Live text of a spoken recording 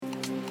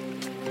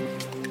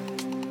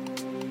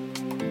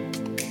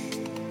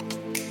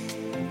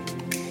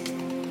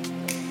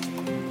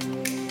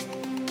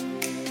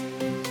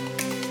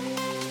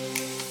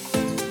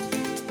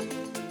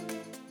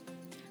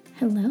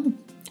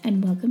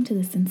to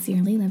the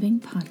Sincerely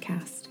Living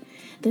podcast.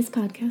 This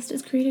podcast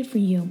is created for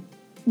you,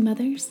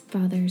 mothers,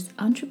 fathers,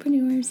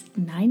 entrepreneurs,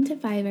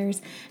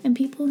 9-to-5ers, and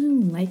people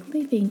who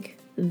likely think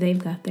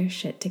they've got their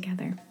shit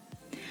together.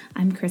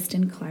 I'm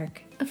Kristen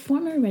Clark, a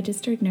former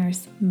registered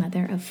nurse,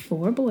 mother of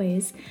 4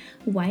 boys,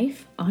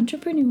 wife,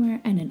 entrepreneur,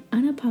 and an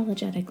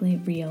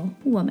unapologetically real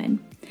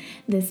woman.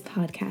 This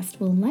podcast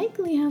will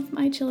likely have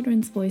my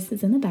children's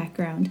voices in the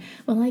background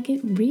while I get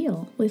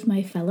real with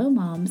my fellow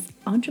moms,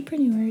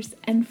 entrepreneurs,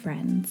 and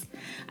friends.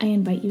 I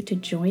invite you to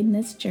join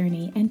this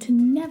journey and to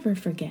never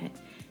forget,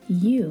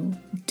 you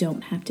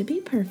don't have to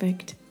be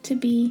perfect to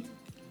be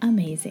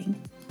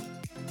amazing.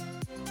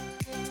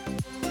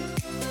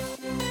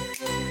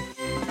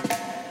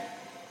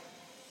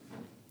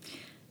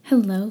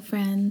 Hello,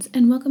 friends,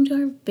 and welcome to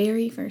our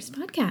very first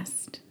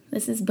podcast.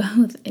 This is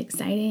both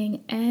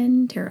exciting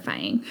and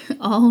terrifying,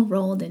 all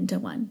rolled into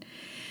one.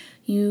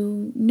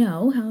 You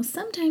know how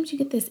sometimes you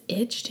get this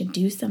itch to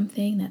do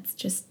something that's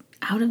just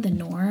out of the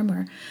norm,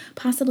 or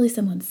possibly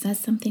someone says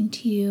something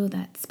to you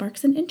that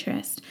sparks an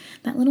interest.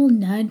 That little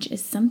nudge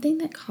is something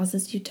that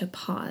causes you to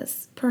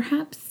pause,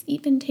 perhaps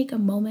even take a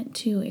moment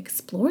to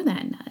explore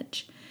that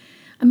nudge.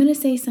 I'm going to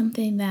say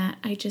something that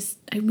I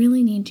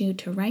really need you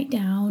to write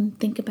down,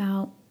 think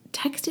about,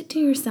 text it to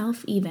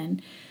yourself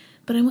even,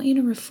 but I want you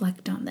to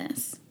reflect on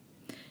this.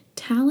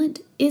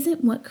 Talent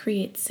isn't what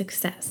creates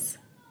success.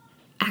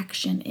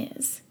 Action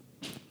is.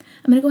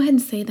 I'm going to go ahead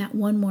and say that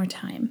one more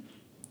time.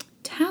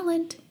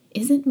 Talent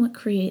isn't what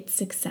creates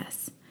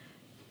success.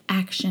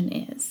 Action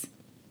is.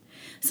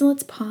 So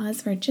let's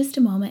pause for just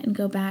a moment and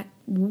go back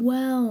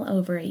well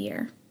over a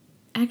year.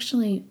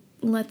 Actually,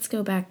 let's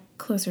go back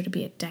closer to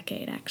be a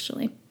decade,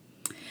 actually.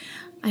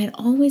 I had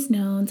always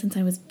known since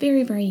I was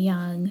very, very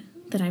young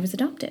that I was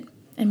adopted.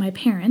 And my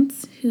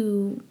parents,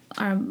 who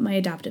are my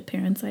adoptive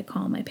parents, I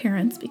call my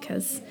parents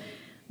because,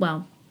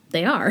 well,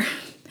 they are,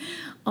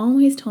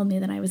 always told me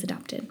that I was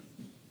adopted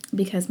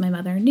because my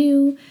mother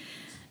knew,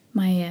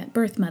 my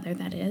birth mother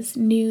that is,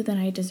 knew that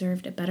I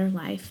deserved a better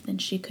life than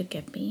she could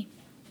give me,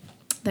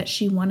 that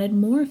she wanted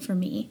more for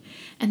me,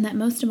 and that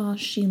most of all,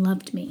 she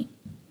loved me.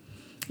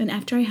 And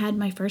after I had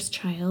my first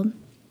child,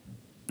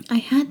 I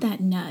had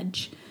that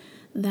nudge,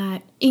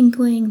 that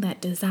inkling,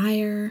 that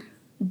desire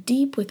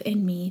deep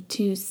within me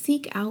to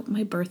seek out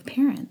my birth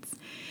parents.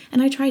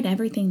 And I tried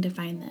everything to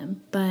find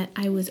them, but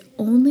I was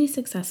only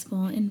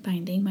successful in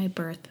finding my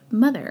birth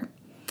mother.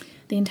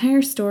 The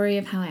entire story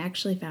of how I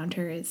actually found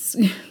her is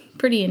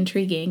pretty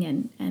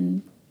intriguing,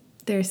 and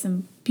there's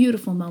some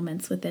beautiful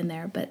moments within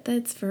there, but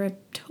that's for a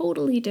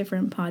totally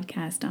different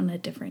podcast on a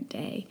different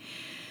day.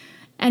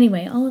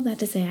 Anyway, all of that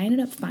to say, I ended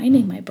up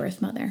finding my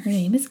birth mother. Her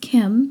name is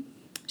Kim.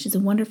 She's a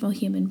wonderful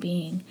human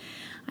being.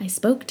 I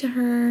spoke to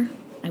her.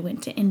 I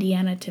went to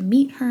Indiana to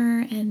meet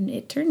her, and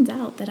it turns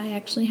out that I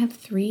actually have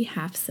 3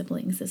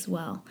 half-siblings as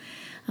well.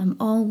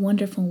 All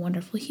wonderful,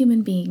 wonderful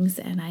human beings,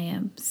 and I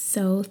am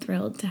so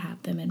thrilled to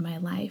have them in my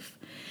life.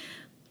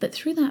 But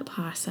through that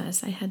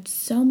process, I had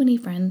so many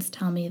friends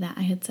tell me that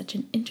I had such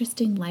an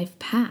interesting life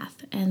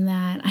path and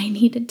that I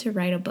needed to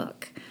write a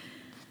book.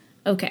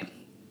 Okay,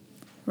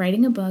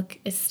 writing a book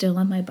is still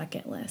on my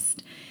bucket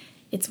list.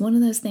 It's one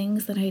of those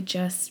things that I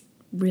just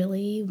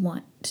really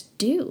want to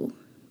do.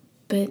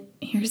 But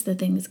here's the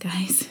things,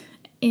 guys.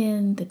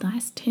 In the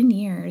last 10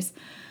 years,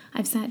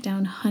 I've sat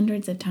down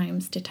hundreds of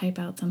times to type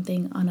out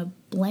something on a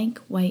blank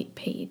white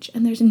page.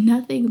 And there's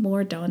nothing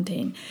more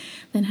daunting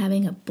than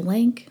having a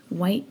blank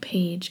white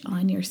page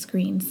on your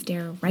screen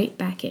stare right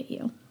back at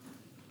you.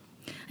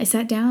 I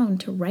sat down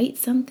to write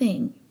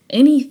something,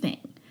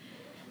 anything,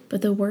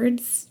 but the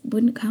words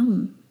wouldn't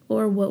come,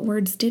 or what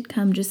words did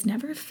come just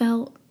never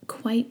felt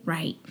quite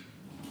right.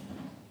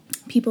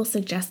 People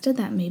suggested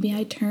that maybe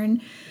I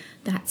turn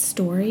that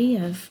story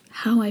of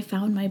how I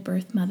found my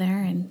birth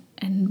mother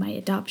and my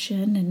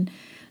adoption and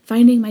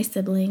finding my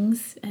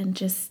siblings and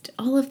just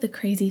all of the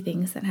crazy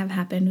things that have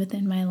happened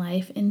within my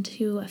life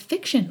into a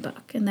fiction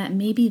book, and that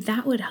maybe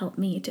that would help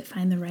me to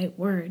find the right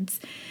words.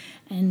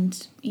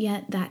 And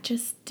yet that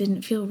just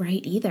didn't feel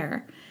right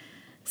either.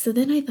 So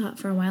then I thought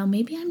for a while,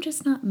 maybe I'm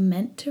just not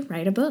meant to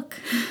write a book.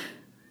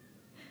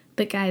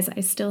 But guys, I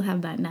still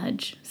have that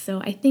nudge.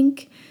 So I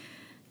think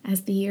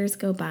as the years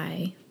go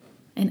by,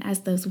 and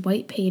as those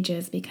white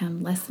pages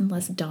become less and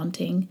less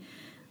daunting,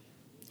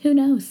 who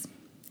knows?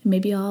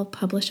 Maybe I'll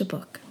publish a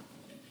book.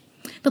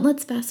 But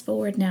let's fast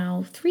forward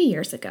now 3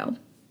 years ago.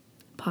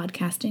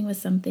 Podcasting was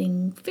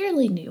something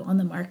fairly new on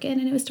the market,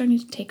 and it was starting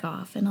to take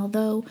off. And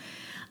although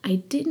I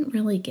didn't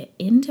really get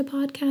into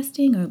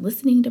podcasting or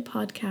listening to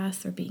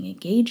podcasts or being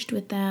engaged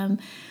with them,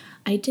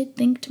 I did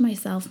think to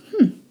myself,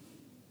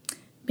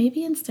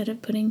 maybe instead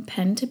of putting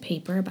pen to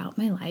paper about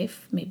my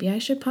life, maybe I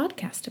should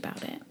podcast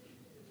about it.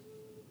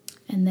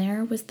 And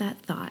there was that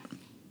thought.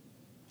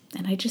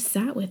 And I just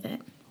sat with it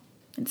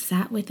and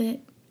sat with it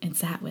and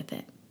sat with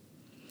it.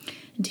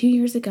 And 2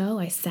 years ago,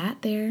 I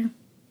sat there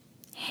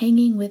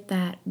hanging with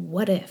that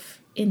what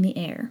if in the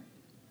air.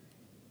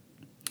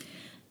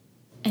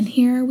 And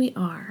here we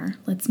are.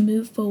 Let's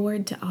move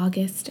forward to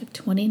August of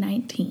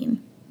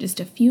 2019. Just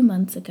a few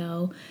months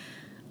ago,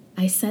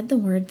 I said the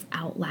words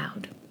out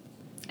loud.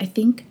 I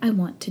think I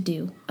want to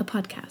do a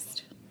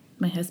podcast.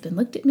 My husband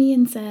looked at me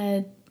and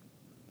said,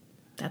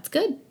 "That's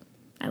good.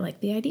 I like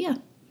the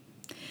idea."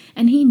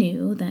 And he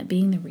knew that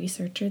being the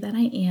researcher that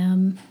I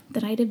am,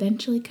 that I'd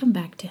eventually come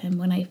back to him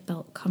when I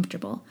felt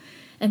comfortable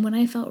and when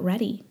I felt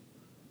ready.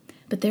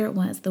 But there it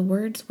was. The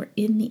words were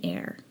in the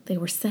air. They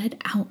were said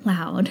out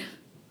loud.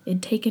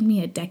 It'd taken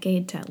me a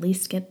decade to at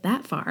least get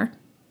that far.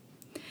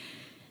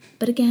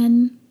 But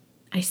again,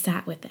 I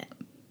sat with it.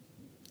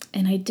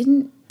 And I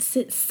didn't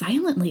sit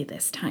silently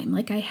this time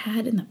like I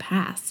had in the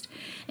past.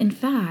 In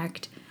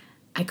fact,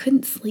 I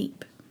couldn't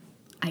sleep.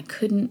 I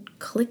couldn't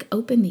click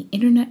open the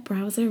internet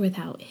browser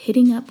without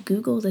hitting up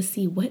Google to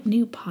see what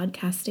new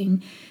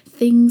podcasting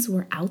things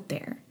were out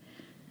there.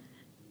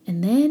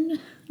 And then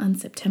on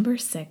September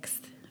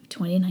 6th,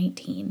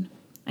 2019,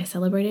 I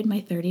celebrated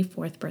my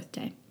 34th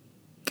birthday.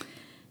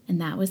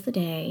 And that was the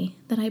day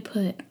that I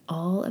put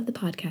all of the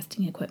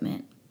podcasting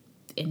equipment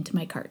into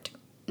my cart.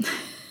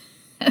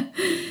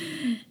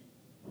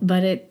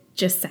 But it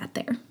just sat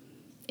there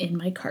in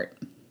my cart.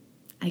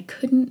 I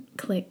couldn't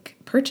click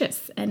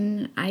purchase,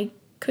 and I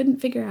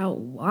couldn't figure out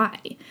why.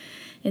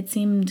 It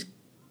seemed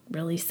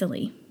really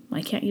silly.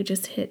 Why can't you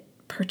just hit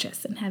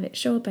purchase and have it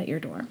show up at your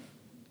door?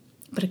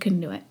 But I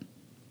couldn't do it.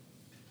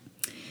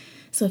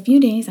 So a few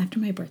days after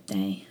my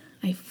birthday,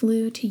 I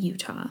flew to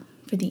Utah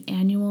for the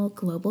annual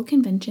global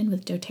convention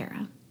with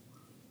doTERRA.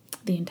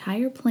 The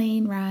entire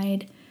plane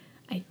ride,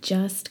 I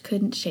just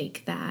couldn't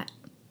shake that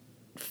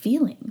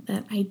feeling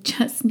that I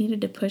just needed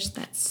to push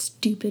that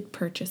stupid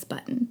purchase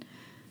button.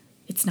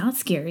 It's not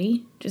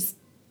scary, just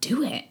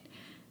do it.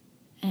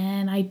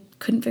 And I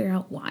couldn't figure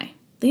out why.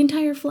 The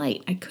entire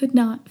flight, I could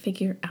not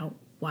figure out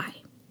why.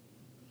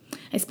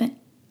 I spent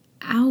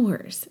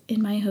hours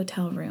in my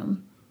hotel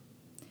room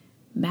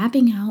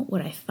mapping out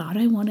what I thought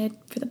I wanted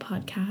for the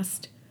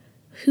podcast,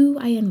 who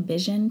I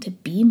envisioned to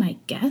be my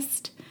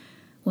guest,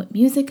 what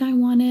music I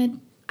wanted.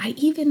 I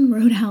even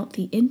wrote out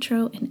the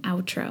intro and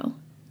outro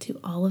to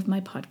all of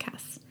my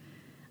podcasts.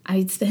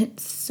 I'd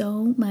spent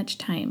so much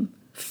time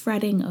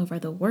fretting over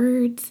the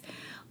words,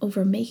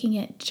 over making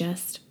it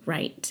just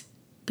right.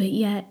 But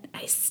yet,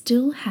 I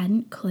still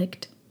hadn't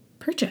clicked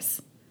purchase.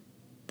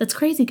 That's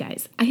crazy,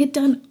 guys. I had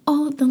done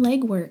all of the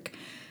legwork,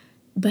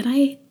 but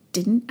I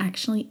didn't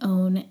actually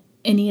own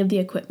any of the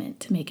equipment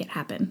to make it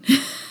happen.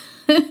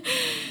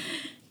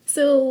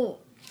 So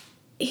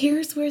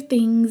here's where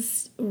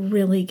things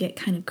really get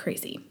kind of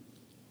crazy.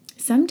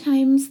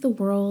 Sometimes the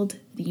world,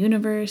 the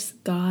universe,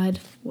 God,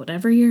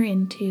 whatever you're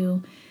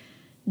into,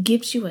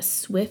 gives you a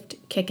swift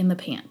kick in the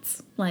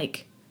pants,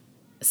 like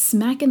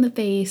smack in the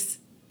face,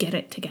 get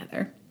it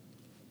together.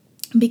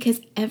 Because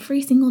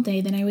every single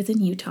day that I was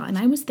in Utah, and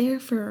I was there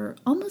for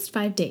almost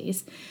 5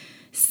 days,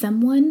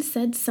 someone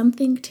said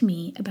something to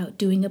me about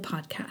doing a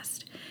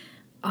podcast.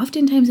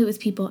 Oftentimes it was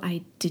people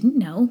I didn't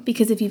know,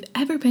 because if you've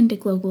ever been to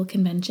Global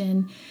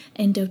Convention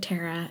in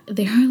doTERRA,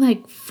 there are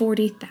like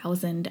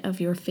 40,000 of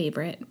your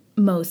favorite,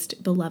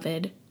 most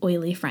beloved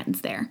oily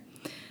friends there.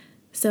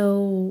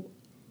 So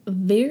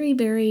very,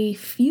 very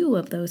few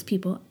of those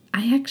people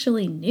I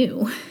actually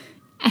knew.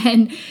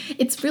 And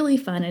it's really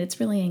fun and it's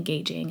really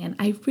engaging. And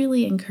I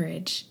really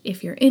encourage,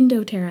 if you're in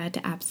doTERRA,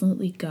 to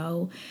absolutely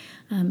go.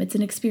 It's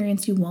an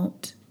experience you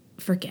won't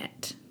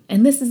forget.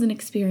 And this is an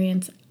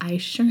experience I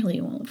surely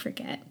won't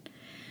forget.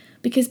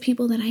 Because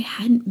people that I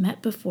hadn't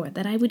met before,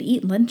 that I would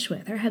eat lunch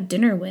with or have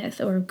dinner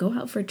with or go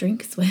out for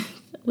drinks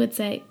with, would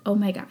say, "Oh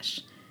my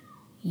gosh,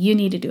 you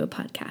need to do a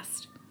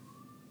podcast."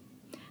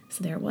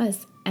 So there it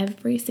was.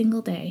 Every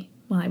single day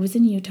while I was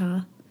in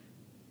Utah,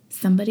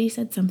 somebody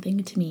said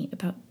something to me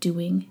about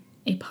doing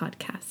a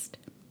podcast.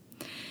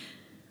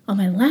 On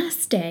my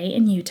last day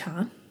in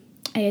Utah,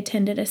 I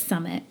attended a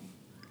summit.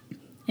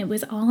 It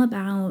was all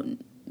about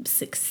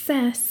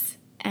success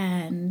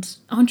and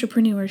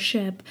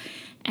entrepreneurship,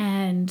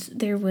 and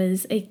there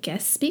was a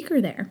guest speaker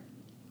there.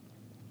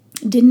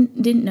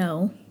 Didn't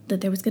know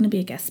that there was going to be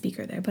a guest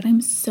speaker there, but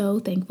I'm so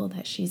thankful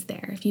that she's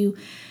there. If you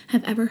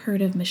have ever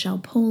heard of Michelle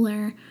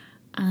Poler,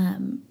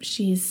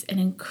 she's an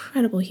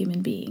incredible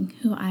human being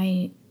who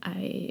I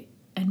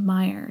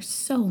admire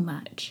so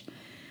much.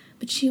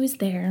 But she was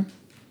there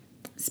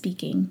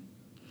speaking,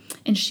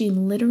 and she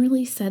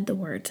literally said the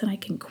words, and I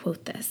can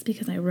quote this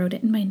because I wrote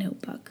it in my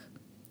notebook.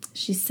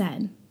 She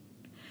said,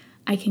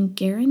 "I can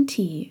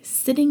guarantee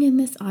sitting in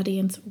this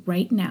audience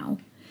right now,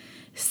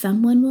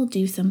 someone will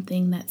do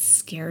something that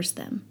scares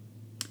them.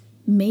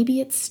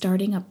 Maybe it's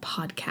starting a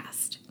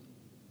podcast."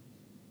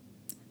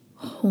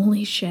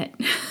 Holy shit.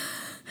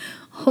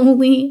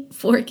 Holy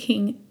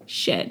forking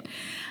shit.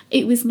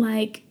 It was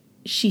like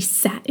she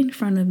sat in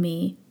front of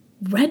me,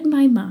 read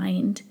my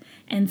mind,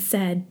 and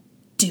said,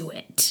 "Do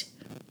it.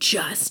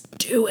 Just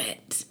do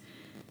it."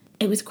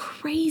 It was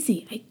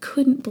crazy. I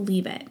couldn't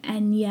believe it.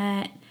 And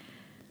yet,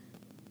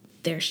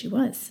 there she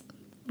was,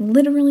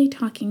 literally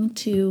talking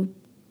to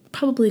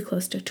probably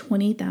close to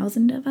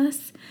 20,000 of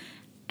us,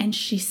 and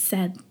she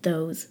said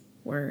those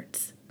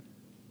words.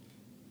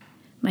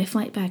 My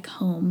flight back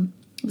home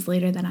It was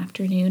later that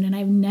afternoon, and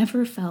I've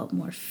never felt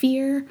more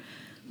fear,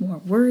 more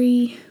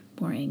worry,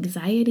 more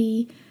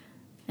anxiety,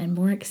 and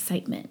more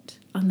excitement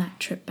on that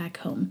trip back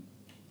home.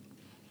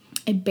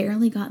 I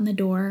barely got in the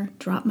door,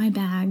 dropped my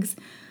bags,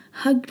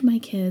 hugged my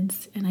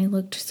kids, and I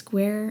looked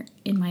square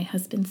in my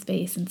husband's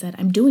face and said,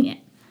 I'm doing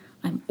it.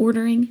 I'm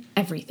ordering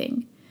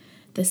everything.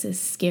 This is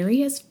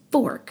scary as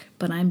fork,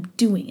 but I'm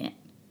doing it.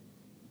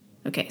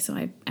 Okay, so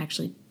I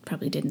actually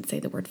probably didn't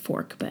say the word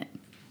fork, but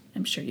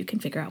I'm sure you can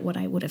figure out what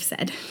I would have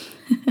said.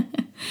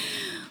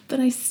 But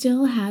I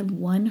still had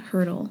one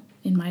hurdle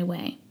in my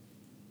way.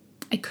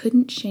 I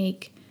couldn't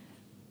shake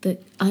the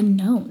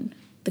unknown,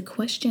 the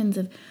questions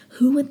of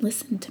who would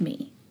listen to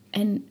me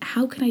and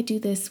how could I do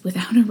this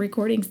without a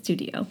recording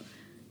studio?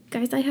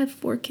 Guys, I have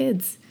 4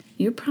 kids.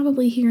 You're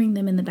probably hearing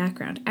them in the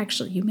background.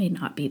 Actually, you may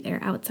not be.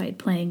 They're outside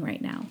playing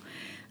right now.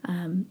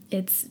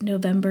 It's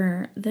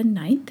November the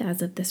 9th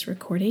as of this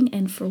recording,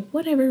 and for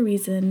whatever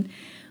reason,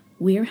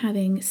 we're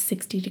having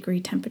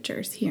 60-degree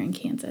temperatures here in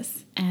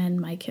Kansas,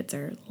 and my kids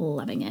are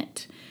loving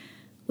it,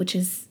 which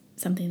is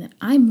something that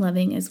I'm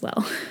loving as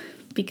well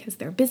because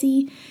they're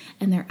busy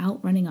and they're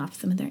out running off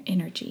some of their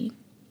energy.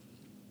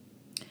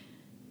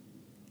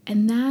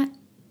 And that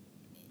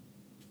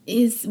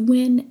is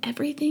when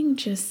everything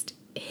just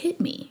hit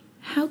me.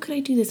 How could I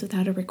do this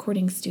without a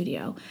recording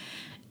studio?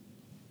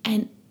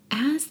 And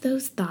as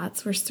those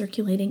thoughts were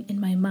circulating in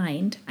my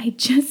mind, I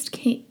just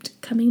kept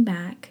coming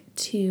back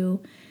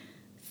to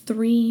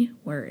 3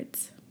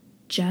 words.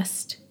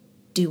 Just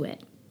do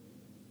it.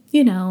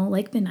 You know,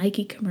 like the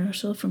Nike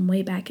commercial from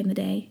way back in the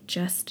day.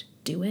 Just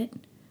do it.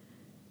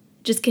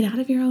 Just get out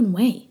of your own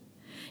way.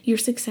 Your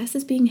success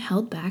is being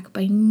held back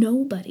by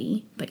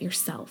nobody but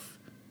yourself.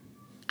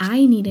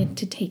 I needed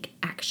to take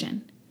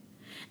action.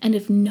 And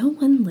if no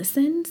one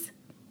listens,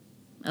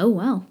 oh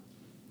well,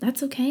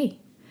 that's okay.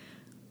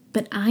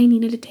 But I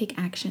needed to take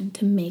action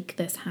to make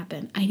this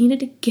happen. I needed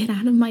to get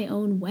out of my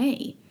own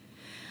way.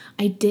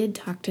 I did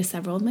talk to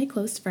several of my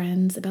close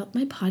friends about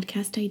my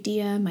podcast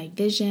idea, my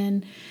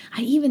vision.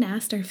 I even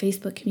asked our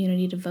Facebook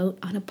community to vote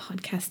on a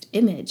podcast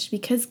image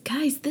because,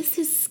 guys, this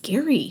is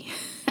scary.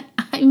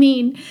 I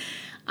mean,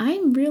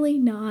 I'm really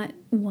not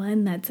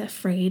one that's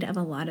afraid of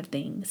a lot of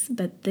things,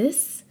 but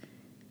this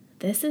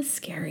is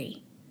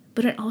scary.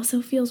 But it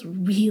also feels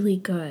really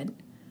good.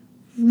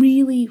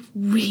 Really,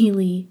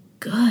 really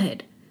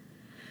good.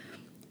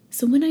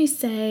 So when I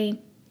say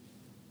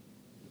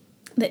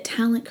that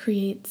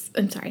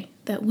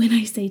when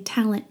I say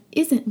talent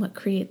isn't what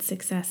creates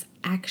success,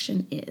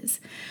 action is.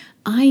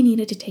 I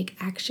needed to take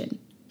action.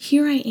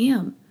 Here I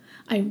am.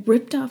 I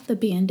ripped off the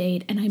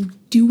Band-Aid and I'm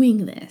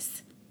doing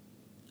this.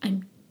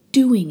 I'm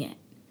doing it.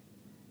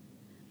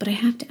 But I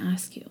have to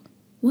ask you,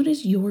 what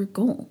is your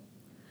goal?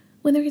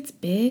 Whether it's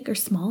big or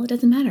small, it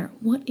doesn't matter.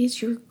 What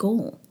is your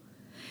goal?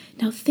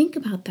 Now think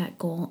about that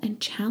goal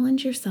and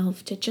challenge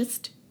yourself to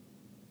just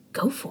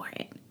go for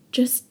it.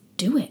 Just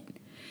do it.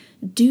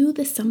 Do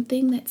the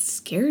something that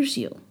scares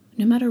you.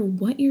 No matter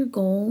what your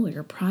goal or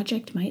your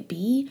project might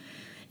be,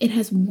 it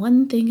has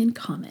one thing in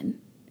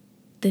common: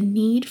 the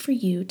need for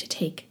you to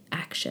take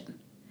action.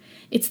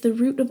 It's the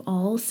root of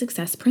all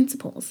success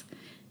principles.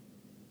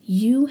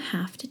 You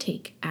have to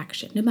take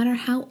action, no matter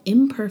how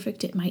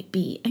imperfect it might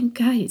be. And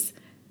guys,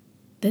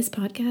 this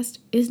podcast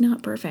is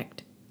not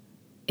perfect.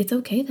 It's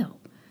okay though,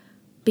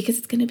 because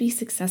it's going to be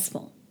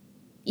successful.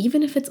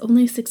 Even if it's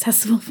only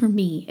successful for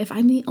me, if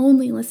I'm the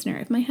only listener,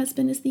 if my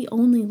husband is the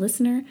only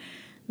listener,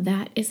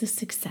 that is a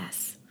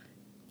success.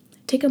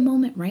 Take a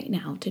moment right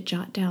now to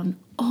jot down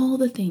all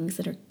the things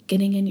that are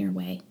getting in your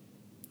way,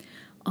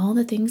 all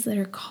the things that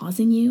are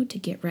causing you to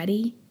get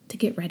ready, to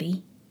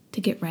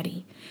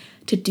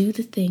do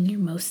the thing you're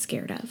most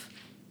scared of.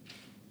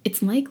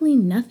 It's likely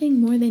nothing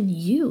more than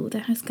you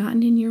that has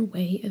gotten in your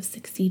way of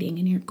succeeding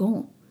in your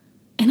goal.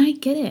 And I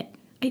get it.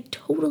 I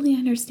totally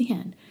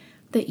understand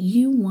that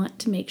you want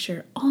to make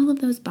sure all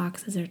of those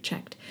boxes are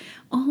checked.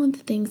 All of the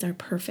things are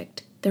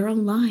perfect. They're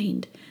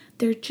aligned.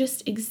 They're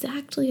just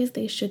exactly as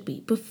they should be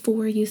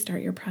before you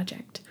start your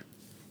project.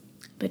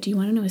 But do you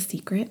want to know a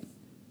secret?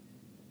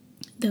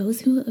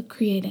 Those who have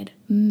created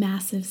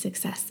massive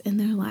success in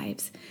their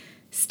lives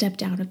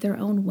stepped out of their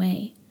own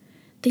way.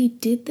 They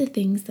did the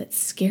things that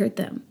scared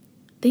them.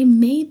 They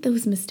made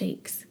those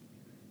mistakes.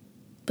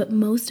 But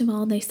most of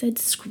all, they said,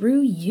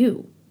 screw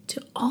you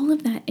to all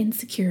of that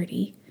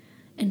insecurity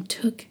and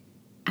took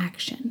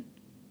action.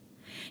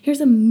 Here's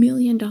 $1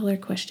 million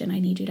question I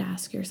need you to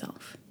ask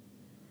yourself.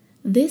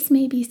 This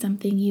may be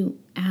something you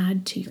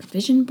add to your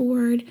vision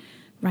board,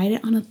 write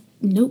it on a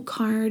note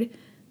card,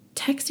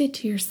 text it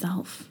to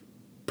yourself,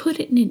 put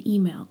it in an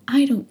email.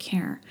 I don't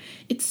care.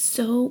 It's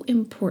so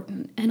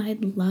important, and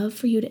I'd love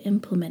for you to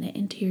implement it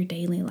into your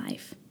daily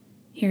life.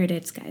 Here it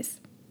is, guys.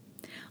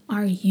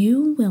 Are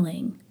you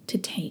willing to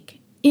take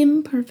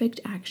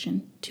imperfect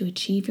action to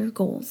achieve your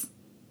goals?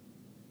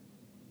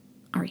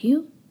 Are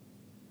you?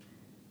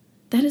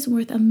 That is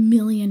worth $1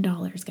 million,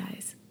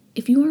 guys.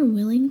 If you are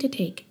willing to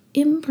take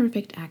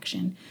imperfect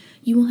action,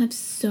 you will have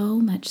so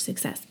much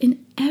success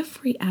in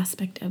every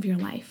aspect of your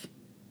life.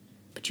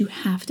 But you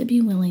have to be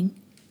willing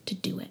to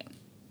do it.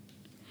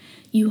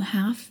 You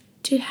have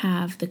to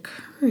have the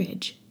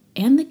courage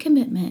and the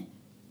commitment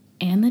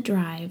and the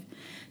drive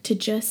to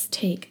just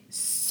take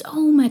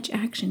so much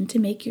action to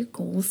make your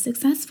goals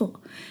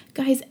successful.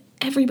 Guys,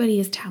 everybody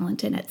is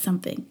talented at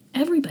something.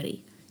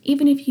 Everybody.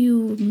 Even if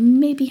you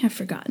maybe have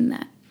forgotten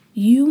that.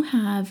 You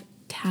have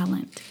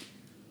talent.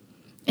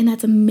 And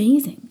that's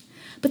amazing.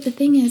 But the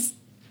thing is,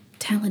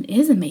 talent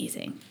is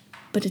amazing,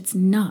 but it's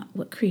not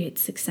what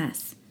creates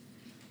success.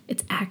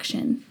 It's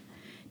action.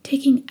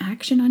 Taking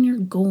action on your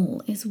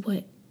goal is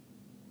what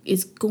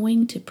is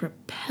going to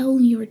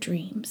propel your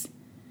dreams.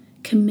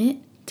 Commit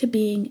to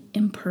being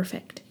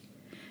imperfect.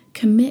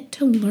 Commit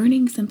to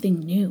learning something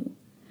new.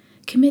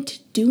 Commit to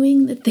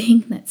doing the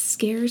thing that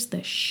scares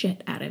the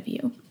shit out of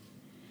you.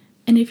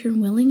 And if you're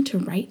willing to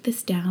write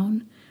this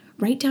down,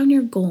 write down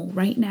your goal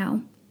right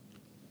now.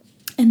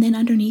 And then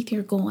underneath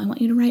your goal, I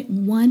want you to write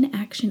one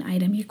action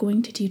item you're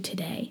going to do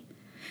today.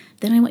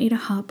 Then I want you to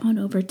hop on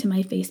over to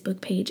my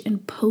Facebook page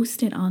and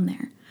post it on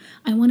there.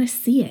 I want to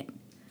see it.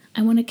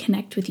 I want to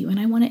connect with you and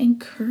I want to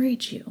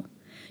encourage you.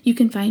 You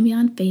can find me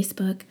on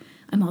Facebook.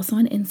 I'm also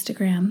on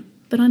Instagram.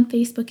 But on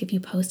Facebook, if you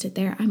post it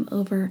there, I'm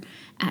over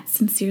at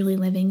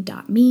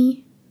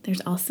sincerelyliving.me.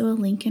 There's also a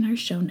link in our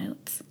show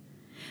notes.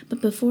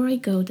 But before I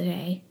go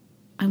today,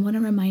 I want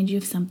to remind you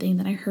of something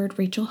that I heard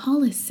Rachel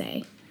Hollis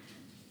say.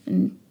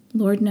 And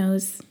Lord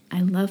knows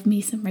I love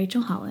me some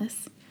Rachel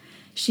Hollis.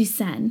 She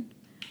said,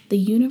 "The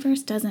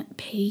universe doesn't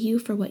pay you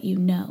for what you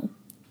know.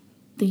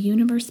 The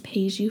universe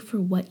pays you for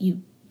what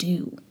you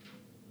do."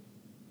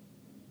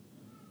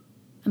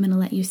 I'm going to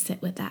let you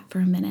sit with that for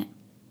a minute.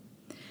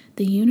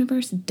 The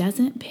universe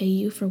doesn't pay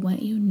you for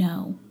what you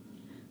know.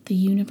 The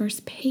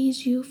universe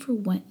pays you for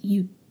what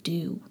you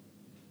do.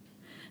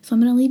 So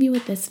I'm going to leave you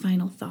with this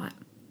final thought.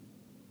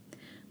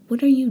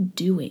 What are you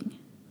doing?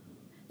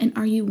 And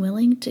are you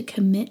willing to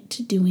commit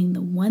to doing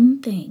the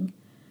one thing,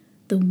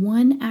 the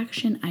one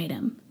action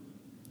item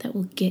that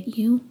will get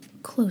you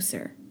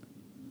closer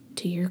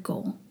to your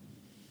goal?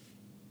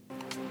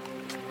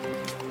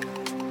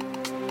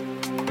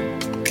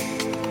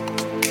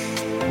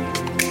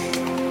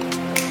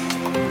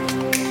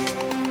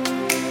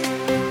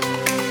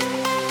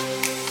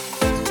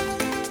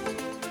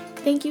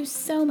 Thank you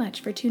so much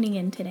for tuning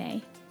in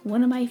today.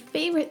 One of my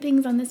favorite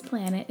things on this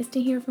planet is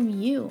to hear from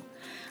you.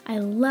 I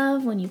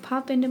love when you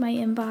pop into my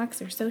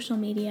inbox or social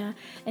media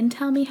and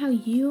tell me how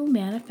you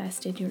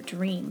manifested your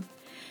dream.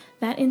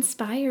 That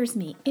inspires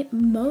me, it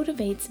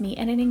motivates me,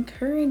 and it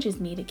encourages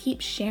me to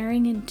keep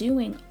sharing and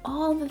doing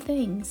all the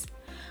things.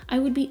 I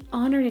would be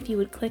honored if you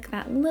would click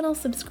that little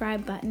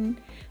subscribe button,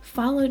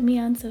 followed me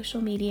on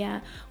social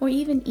media, or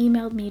even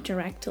emailed me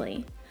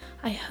directly.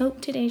 I hope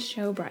today's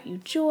show brought you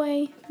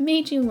joy,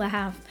 made you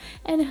laugh,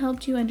 and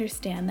helped you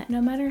understand that no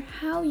matter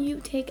how you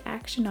take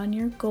action on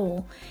your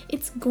goal,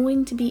 it's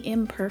going to be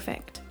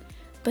imperfect,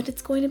 but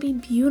it's going to be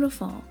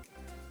beautiful,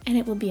 and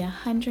it will be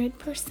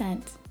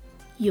 100%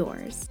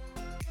 yours.